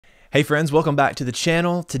Hey friends, welcome back to the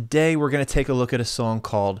channel. Today we're going to take a look at a song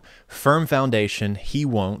called Firm Foundation, He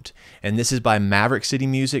Won't, and this is by Maverick City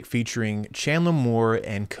Music featuring Chandler Moore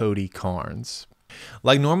and Cody Carnes.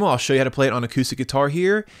 Like normal, I'll show you how to play it on acoustic guitar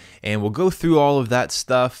here, and we'll go through all of that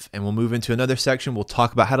stuff, and we'll move into another section. We'll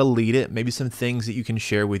talk about how to lead it, maybe some things that you can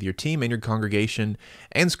share with your team and your congregation,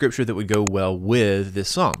 and scripture that would go well with this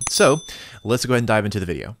song. So let's go ahead and dive into the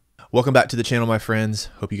video. Welcome back to the channel, my friends.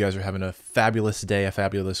 Hope you guys are having a fabulous day, a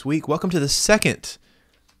fabulous week. Welcome to the second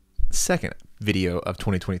video of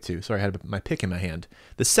 2022. Sorry, I had my pick in my hand.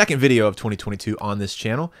 The second video of 2022 on this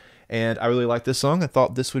channel, and I really like this song. I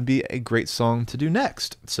thought this would be a great song to do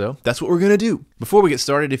next, so that's what we're gonna do. Before we get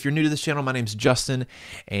started, if you're new to this channel, my name's Justin,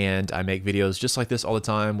 and I make videos just like this all the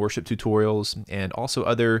time, worship tutorials, and also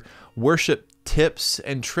other worship tips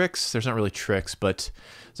and tricks. There's not really tricks, but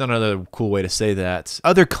it's not another cool way to say that.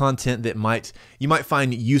 Other content that you might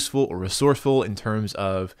find useful or resourceful in terms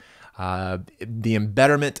of the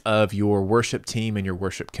embetterment of your worship team and your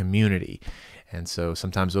worship community. And so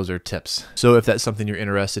sometimes those are tips. So if that's something you're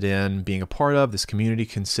interested in being a part of, this community,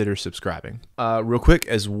 consider subscribing. Real quick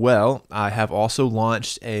as well, I have also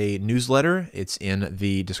launched a newsletter. It's in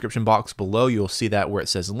the description box below. You'll see that where it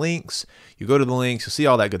says links. You go to the links, you'll see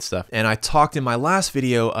all that good stuff. And I talked in my last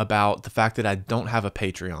video about the fact that I don't have a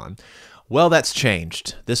Patreon. Well, that's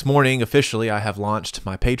changed. This morning, officially, I have launched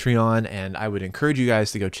my Patreon, and I would encourage you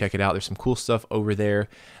guys to go check it out. There's some cool stuff over there,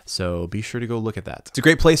 so be sure to go look at that. It's a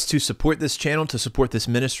great place to support this channel, to support this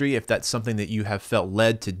ministry, if that's something that you have felt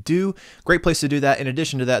led to do. Great place to do that. In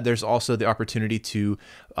addition to that, there's also the opportunity to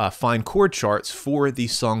find chord charts for the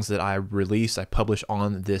songs that I release, I publish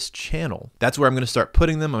on this channel. That's where I'm going to start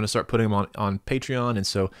putting them. I'm going to start putting them on Patreon, and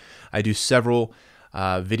so I do several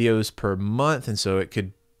videos per month, and so it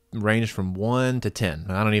could range from 1 to 10.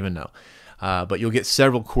 I don't even know. But you'll get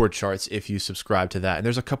several chord charts if you subscribe to that. And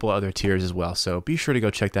there's a couple of other tiers as well. So be sure to go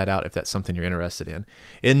check that out if that's something you're interested in.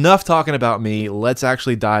 Enough talking about me. Let's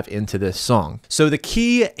actually dive into this song. So the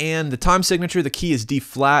key and the time signature, the key is D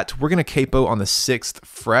flat. We're going to capo on the 6th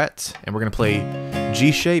fret, and we're going to play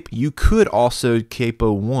G shape. You could also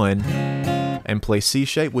capo 1 and play C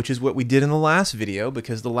shape, which is what we did in the last video,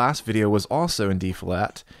 because the last video was also in D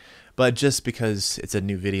flat. But just because it's a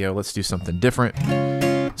new video, let's do something different.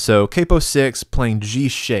 So capo 6 playing G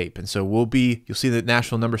shape, and so you'll see the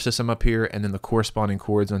natural number system up here and then the corresponding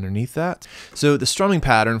chords underneath that. So the strumming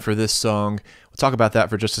pattern for this song, we'll talk about that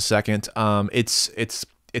for just a second. It's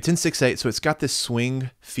in 6/8, so it's got this swing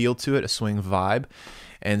feel to it, a swing vibe.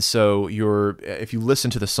 And so if you listen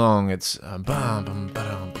to the song, it's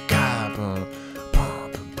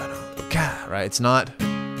right?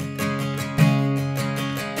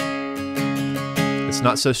 It's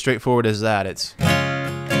not so straightforward as that. It's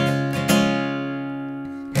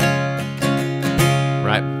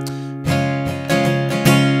right.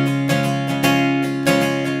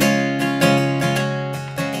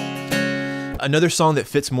 Another song that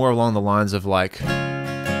fits more along the lines of like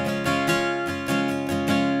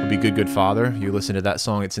would be Good Good Father. You listen to that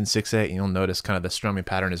song, it's in 6/8, and you'll notice kind of the strumming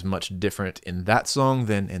pattern is much different in that song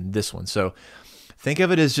than in this one. So think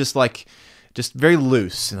of it as just very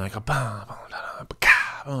loose and like a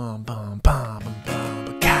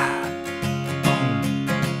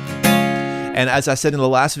and as I said in the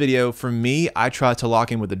last video, for me, I try to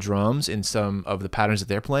lock in with the drums in some of the patterns that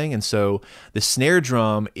they're playing. And so the snare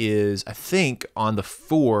drum is, I think, on the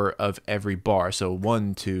 4 of every bar. So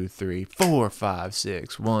 1, 2, 3, 4, 5,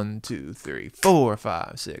 6, 1, 2, 3, 4,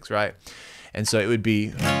 5, 6, right? And so it would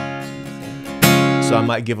be, so I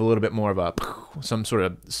might give a little bit more of some sort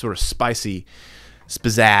of spicy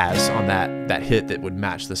pizzazz on that hit that would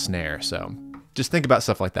match the snare. So just think about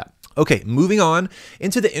stuff like that. Okay, moving on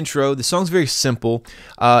into the intro. The song's very simple.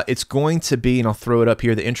 It's going to be, and I'll throw it up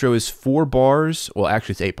here, the intro is 4 bars. Well,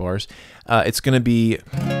 actually it's 8 bars. It's going to be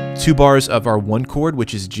 2 bars of our 1 chord,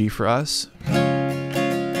 which is G for us.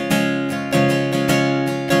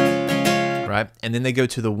 Right? And then they go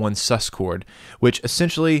to the 1 sus chord, which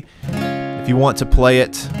essentially, if you want to play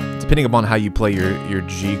it, depending upon how you play your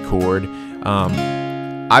G chord,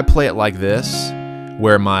 I play it like this,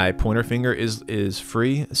 where my pointer finger is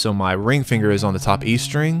free, so my ring finger is on the top E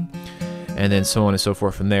string, and then so on and so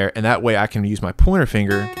forth from there. And that way I can use my pointer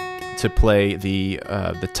finger to play the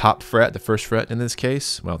top fret, the 1st fret in this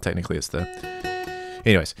case. Well, technically it's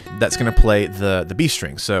anyways, that's gonna play the B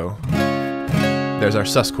string. So there's our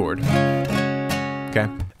sus chord. Okay,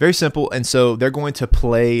 very simple. And so they're going to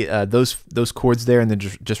play those chords there, and then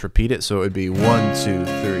just repeat it. So it would be 1, 2,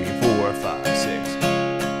 3, 4, 5, 6.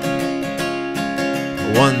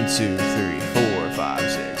 1, 2, 3, 4, 5,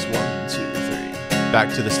 6. 1, 2, 3.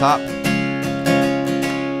 Back to the top.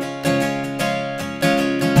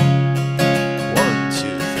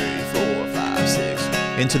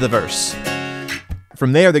 into the verse.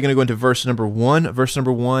 From there, they're going to go into verse number 1. Verse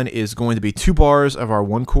number 1 is going to be 2 bars of our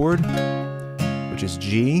 1 chord, which is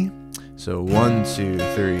G. So 1, 2,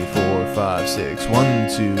 3, 4, 5, 6. 1,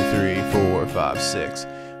 2, 3, 4, 5, 6.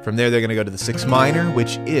 From there, they're going to go to the 6 minor,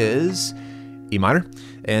 which is E minor.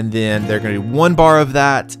 And then they're going to do 1 bar of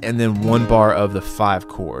that, and then 1 bar of the 5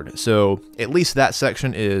 chord. So at least that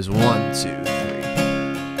section is 1, 2, 3.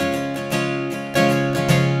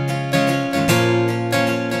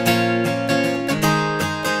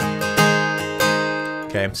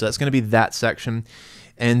 Okay, so that's going to be that section.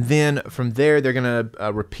 And then from there, they're going to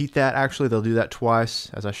repeat that. Actually, they'll do that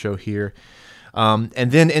twice, as I show here. And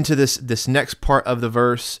then into this next part of the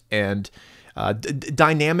verse, and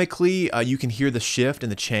dynamically, you can hear the shift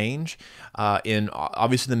and the change. In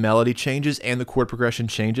obviously, the melody changes and the chord progression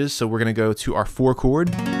changes. So we're going to go to our 4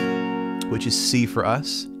 chord, which is C for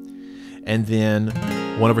us. And then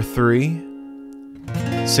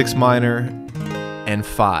 1/3, 6 minor, and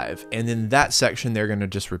 5, and then that section they're going to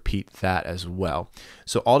just repeat that as well.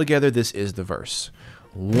 So altogether, this is the verse: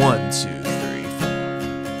 1, 2, 3,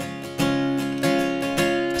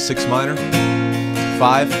 4, 6 minor,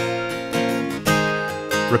 5,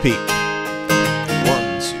 repeat.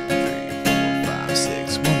 1, 2, 3, 4, 5,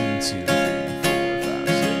 6. 1, 2, 3, 4, 5,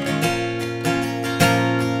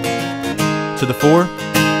 6. To the 4.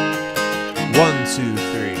 1, 2,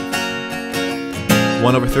 3.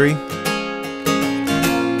 1/3.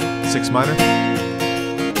 6 minor,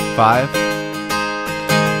 5,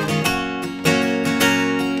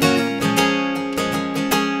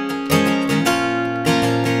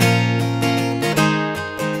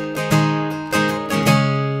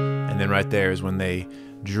 and then right there is when they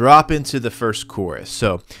drop into the first chorus.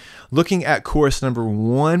 So looking at chorus number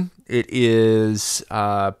 1, it is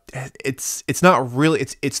it's not really,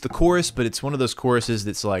 it's the chorus, but it's one of those choruses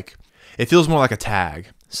that's like, it feels more like a tag.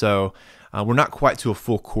 So we're not quite to a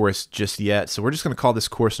full chorus just yet, so we're just going to call this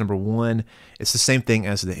chorus number 1. It's the same thing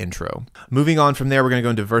as the intro. Moving on from there, we're going to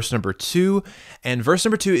go into verse number 2, and verse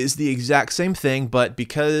number 2 is the exact same thing, but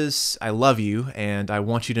because I love you and I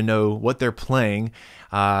want you to know what they're playing,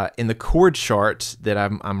 in the chord chart that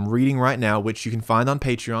I'm reading right now, which you can find on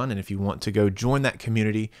Patreon, and if you want to go join that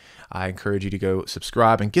community, I encourage you to go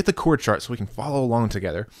subscribe and get the chord chart so we can follow along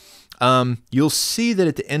together. You'll see that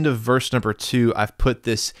at the end of verse number 2, I've put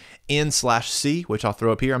this N/C, which I'll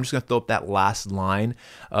throw up here. I'm just going to throw up that last line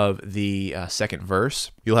of the second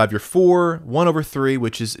verse. You'll have your 4, 1/3,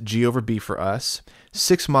 which is G over B for us,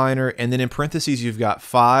 6 minor, and then in parentheses you've got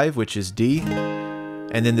 5, which is D,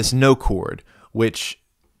 and then this no chord, which,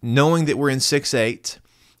 knowing that we're in 6/8,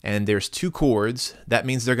 and there's 2 chords, that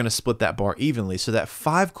means they're going to split that bar evenly. So that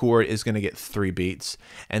 5 chord is going to get 3 beats,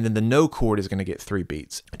 and then the no chord is going to get 3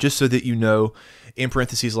 beats. Just so that you know, in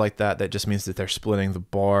parentheses like that, that just means that they're splitting the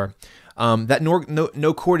bar. That no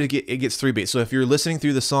chord, it gets 3 beats. So if you're listening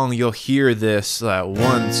through the song, you'll hear this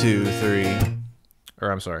 1, 2, 3,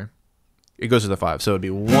 or I'm sorry, it goes to the 5. So it'd be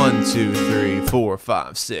 1, 2, 3, 4,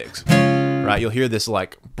 5, 6. Right? You'll hear this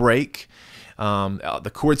like break.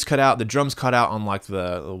 The chords cut out, the drums cut out on like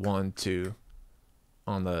the 1, 2,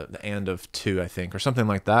 on the end of 2, I think, or something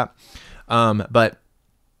like that. But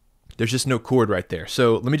there's just no chord right there.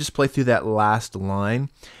 So let me just play through that last line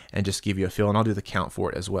and just give you a feel, and I'll do the count for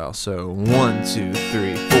it as well. So 1, 2,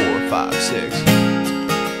 3, 4, 5, 6. 1,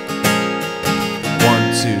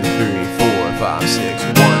 2, 3, 4, 5, 6.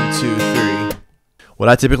 1, 2, 3. What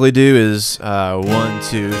I typically do is 1,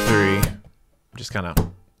 2, 3. Just kind of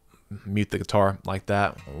mute the guitar like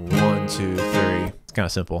that. 1, 2, 3. It's kind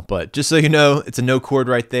of simple, but just so you know, it's a no chord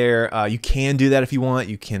right there. You can do that if you want.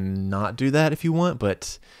 You cannot do that if you want,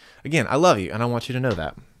 but again, I love you and I want you to know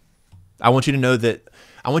that. I want you to know that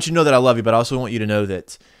I love you, but I also want you to know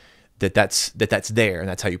that that's there and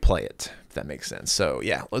that's how you play it, if that makes sense. So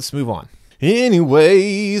yeah, let's move on.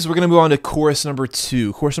 Anyways, we're gonna move on to chorus number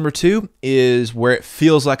 2. Chorus number 2 is where it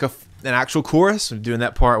feels like an actual chorus. I'm doing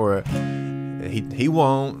that part where he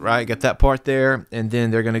won't, right? Get that part there, and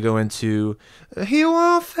then they're gonna go into he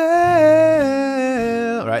won't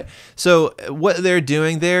fail, right? So what they're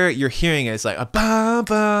doing there, you're hearing it. It's like a ba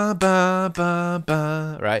ba ba ba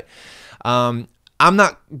ba, right? I'm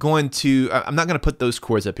not gonna put those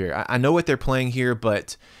chords up here. I know what they're playing here,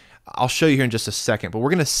 but I'll show you here in just a second. But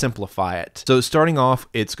we're gonna simplify it. So starting off,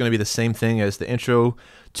 it's gonna be the same thing as the intro: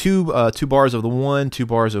 two bars of the 1, 2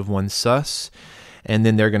 bars of 1 sus. And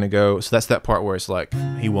then they're going to go, so that's that part where it's like,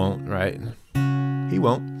 he won't, right? He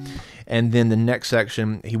won't. And then the next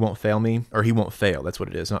section, he won't fail me, or he won't fail. That's what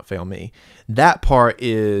it is, not fail me. That part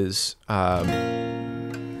is,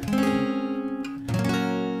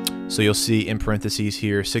 So you'll see in parentheses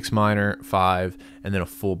here 6 minor, 5, and then a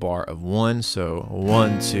full bar of 1. So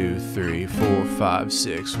 1, 2, 3, 4, 5,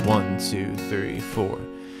 6, 1, 2, 3, 4.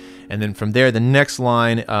 And then from there, the next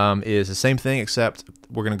line is the same thing, except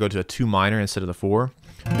we're going to go to a 2 minor instead of the 4.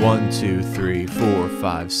 1, 2, 3, 4,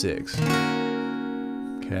 5, 6.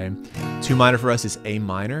 Okay, 2 minor for us is A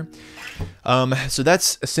minor. So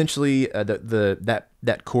that's essentially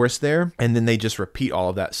that chorus there, and then they just repeat all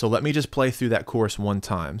of that. So let me just play through that chorus one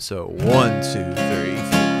time. So 1, 2, 3,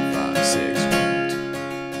 4, 5, 6.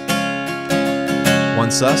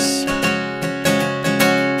 1 sus.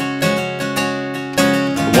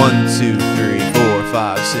 1, 2, 3, 4,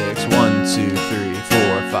 5, 6. 1, 2, 3,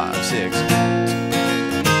 4, 5, 6.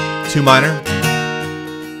 2 minor.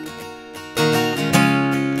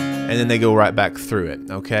 And then they go right back through it,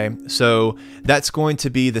 okay? So that's going to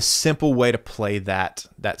be the simple way to play that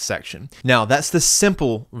section. Now, that's the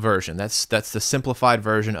simple version. That's the simplified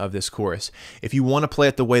version of this chorus. If you want to play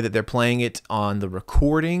it the way that they're playing it on the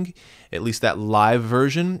recording, at least that live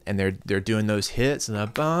version, and they're doing those hits, and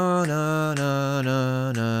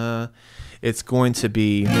it's going to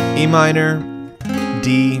be E minor,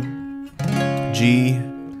 D, G,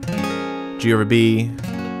 G over B,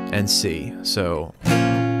 and C. So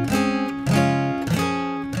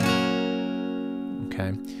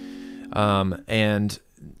and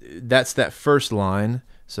that's that first line.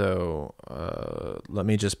 So let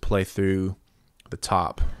me just play through the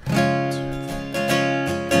top.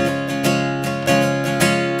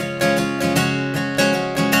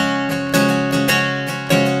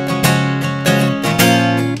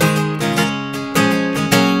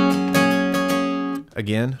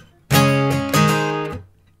 Again.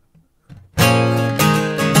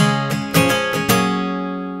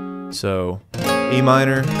 So E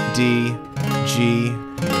minor, D, G,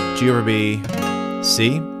 G over B,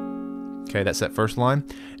 C. Okay, that's that first line.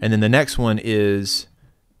 And then the next one is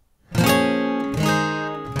you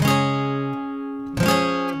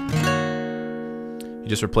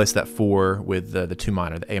just replace that 4 with the 2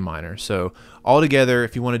 minor, the A minor. So all together,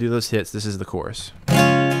 if you want to do those hits, this is the chorus.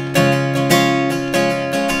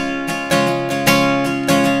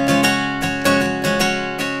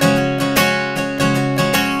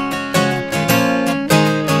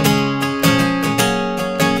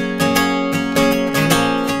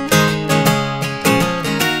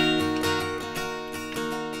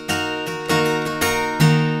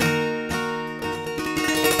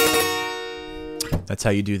 That's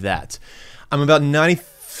how you do that. I'm about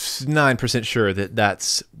 99% sure that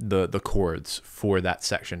that's the chords for that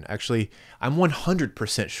section. Actually, I'm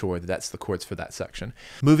 100% sure that that's the chords for that section.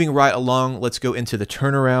 Moving right along, let's go into the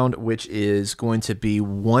turnaround, which is going to be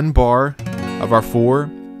 1 bar of our 4,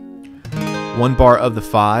 1 bar of the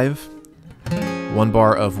 5, 1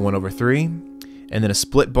 bar of 1 over 3, and then a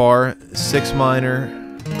split bar, 6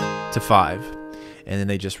 minor to 5. And then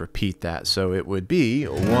they just repeat that. So it would be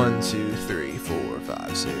 1, 2, 3, 4,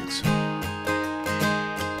 5, 6.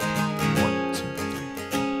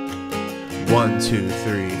 1, 2,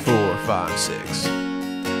 3, 4, 5, 6.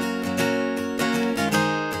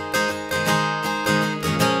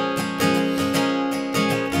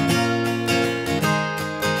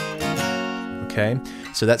 Okay,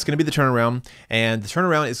 so that's going to be the turnaround, and the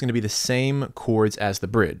turnaround is going to be the same chords as the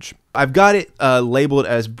bridge. I've got it labeled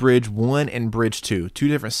as bridge 1 and bridge 2, 2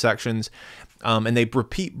 different sections, and they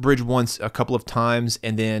repeat bridge 1 a couple of times,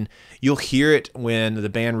 and then you'll hear it when the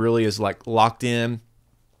band really is like locked in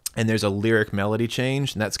and there's a lyric melody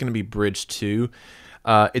change, and that's going to be bridge 2.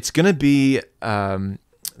 It's going to be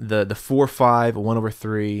the 4, 5, 1 over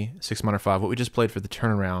 3, 6 minor 5, what we just played for the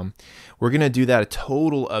turnaround. We're going to do that a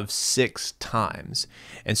total of 6 times.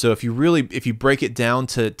 And so if you break it down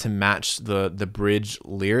to match the bridge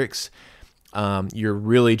lyrics, you're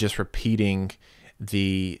really just repeating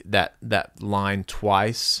that line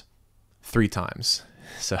twice, 3 times.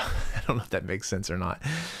 So I don't know if that makes sense or not.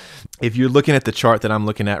 If you're looking at the chart that I'm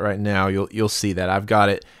looking at right now, you'll see that I've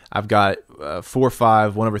got 4,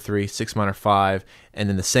 5, 1 over 3, 6 minor 5, and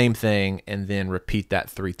then the same thing, and then repeat that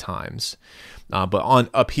 3 times. But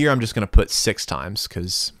up here, I'm just going to put 6 times,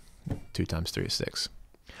 because 2 times 3 is 6.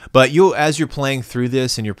 But as you're playing through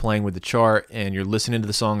this and you're playing with the chart and you're listening to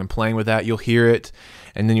the song and playing with that, you'll hear it,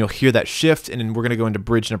 and then you'll hear that shift, and then we're going to go into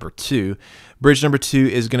bridge number 2. Bridge number 2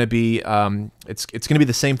 is going to be it's going to be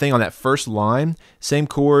the same thing on that first line, same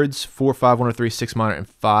chords, 4, 5, 1 over 3, 6 minor, and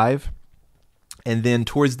 5. And then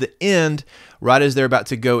towards the end, right as they're about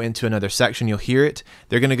to go into another section, you'll hear it.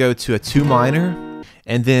 They're going to go to a 2 minor,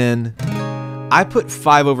 and then I put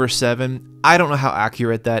 5 over 7 I don't know how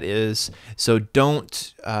accurate that is, so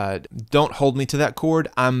don't hold me to that chord.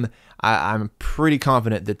 I'm pretty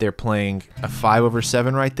confident that they're playing a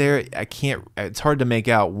 5/7 right there. It's hard to make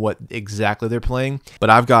out what exactly they're playing, but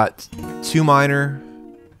I've got 2 minor,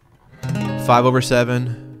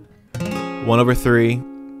 5/7, 1/3,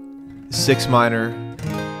 6 minor,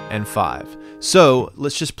 and 5. So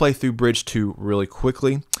let's just play through bridge 2 really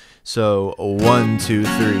quickly. So 1, 2,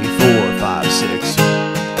 3, 4, 5, 6.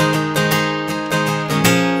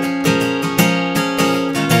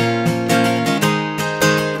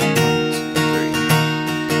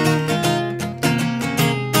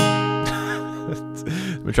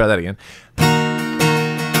 Let me try that again.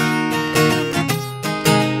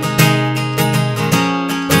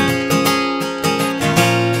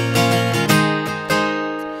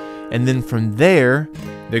 And then from there,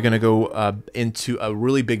 they're going to go into a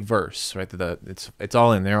really big verse, right? It's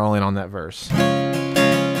all in. They're all in on that verse.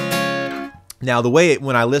 Now, the way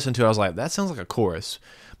when I listened to it, I was like, that sounds like a chorus,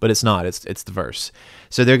 but it's not. It's the verse.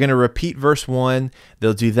 So they're going to repeat verse 1.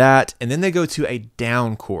 They'll do that, and then they go to a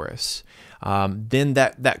down chorus. Then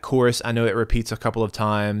that chorus, I know it repeats a couple of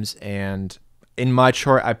times, and in my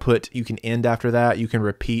chart, I put you can end after that. You can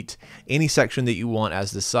repeat any section that you want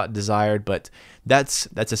as desired, but that's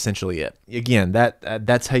essentially it. Again,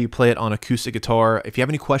 that's how you play it on acoustic guitar. If you have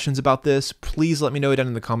any questions about this, please let me know down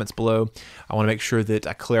in the comments below. I want to make sure that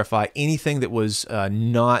I clarify anything that was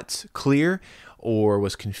not clear or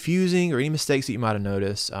was confusing or any mistakes that you might have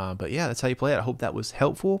noticed. But yeah, that's how you play it. I hope that was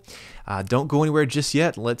helpful. Don't go anywhere just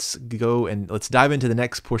yet. Let's go and let's dive into the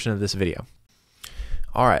next portion of this video.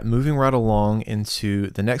 All right, moving right along into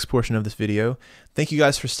the next portion of this video. Thank you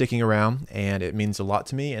guys for sticking around, and it means a lot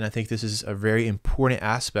to me. And I think this is a very important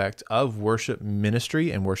aspect of worship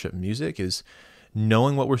ministry and worship music, is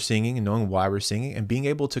knowing what we're singing and knowing why we're singing and being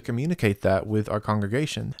able to communicate that with our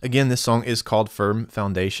congregation. Again, this song is called Firm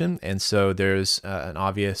Foundation, and so there's an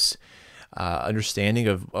obvious understanding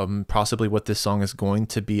of possibly what this song is going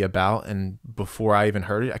to be about. And before I even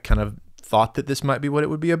heard it, I kind of thought that this might be what it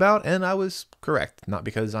would be about, and I was correct. Not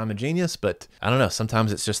because I'm a genius, but I don't know,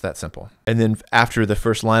 sometimes it's just that simple. And then after the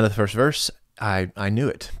first line of the first verse, I knew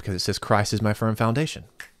it, because it says, Christ is my firm foundation.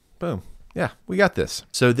 Boom. Yeah, we got this.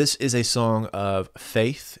 So this is a song of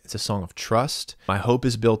faith. It's a song of trust. My hope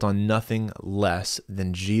is built on nothing less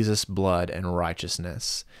than Jesus' blood and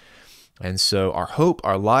righteousness. And so our hope,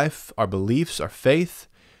 our life, our beliefs, our faith,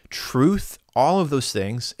 truth, all of those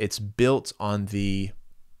things, it's built on the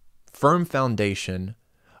firm foundation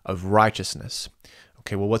of righteousness.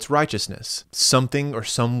 Okay, well, what's righteousness? Something or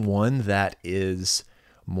someone that is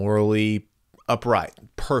morally upright,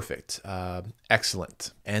 perfect,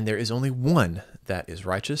 excellent. And there is only one that is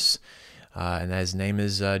righteous, and his name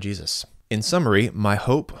is Jesus. In summary, my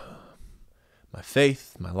hope, my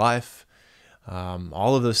faith, my life,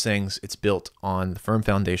 all of those things, it's built on the firm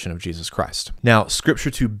foundation of Jesus Christ. Now,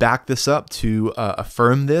 scripture to back this up, to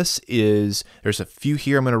affirm this, is there's a few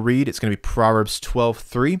here I'm going to read. It's going to be Proverbs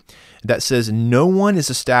 12:3 that says, no one is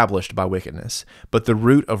established by wickedness, but the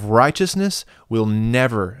root of righteousness will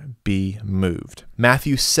never be moved.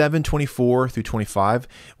 Matthew 7:24-25,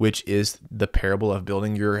 which is the parable of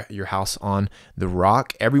building your house on the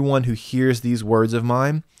rock. Everyone who hears these words of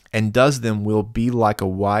mine and does them will be like a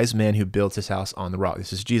wise man who builds his house on the rock.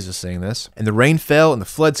 This is Jesus saying this. And the rain fell, and the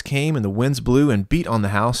floods came, and the winds blew and beat on the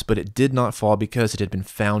house, but it did not fall because it had been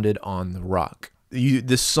founded on the rock.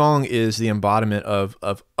 This song is the embodiment of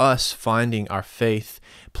us finding our faith,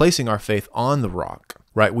 placing our faith on the rock,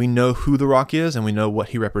 right? We know who the rock is, and we know what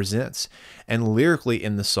he represents. And lyrically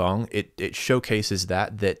in the song, it showcases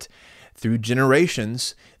that through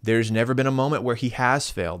generations, there's never been a moment where he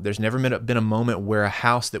has failed. There's never been a moment where a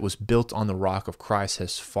house that was built on the rock of Christ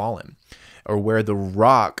has fallen, or where the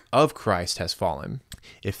rock of Christ has fallen,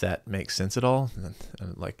 if that makes sense at all.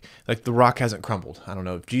 Like the rock hasn't crumbled. I don't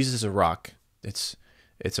know. If Jesus is a rock, it's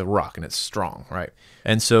a rock, and it's strong, right?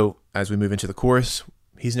 And so as we move into the chorus,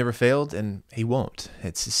 he's never failed, and he won't.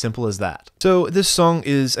 It's as simple as that. So this song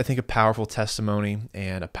is, I think, a powerful testimony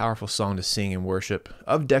and a powerful song to sing in worship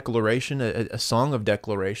of declaration, a song of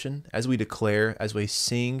declaration, as we declare, as we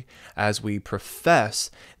sing, as we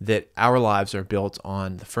profess that our lives are built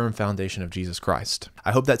on the firm foundation of Jesus Christ.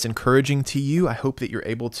 I hope that's encouraging to you. I hope that you're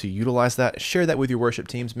able to utilize that, share that with your worship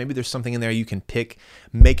teams. Maybe there's something in there you can pick,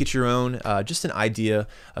 make it your own, just an idea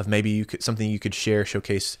of maybe something you could share,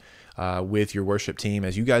 showcase with your worship team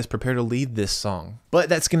as you guys prepare to lead this song. But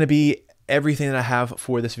that's going to be everything that I have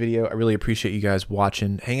for this video. I really appreciate you guys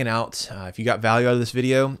watching, hanging out. If you got value out of this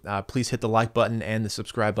video, please hit the like button and the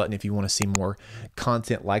subscribe button if you want to see more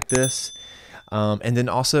content like this. And then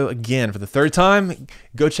also, again, for the third time,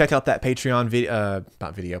 go check out that Patreon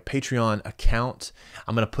Patreon account.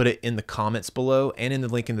 I'm going to put it in the comments below and in the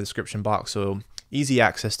link in the description box. So easy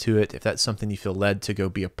access to it if that's something you feel led to go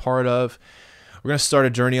be a part of. We're going to start a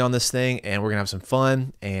journey on this thing, and we're going to have some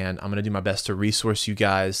fun, and I'm going to do my best to resource you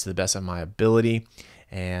guys to the best of my ability.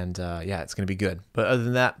 And yeah, it's going to be good. But other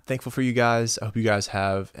than that, thankful for you guys. I hope you guys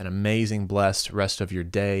have an amazing, blessed rest of your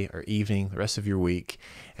day or evening, the rest of your week,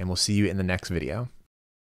 and we'll see you in the next video.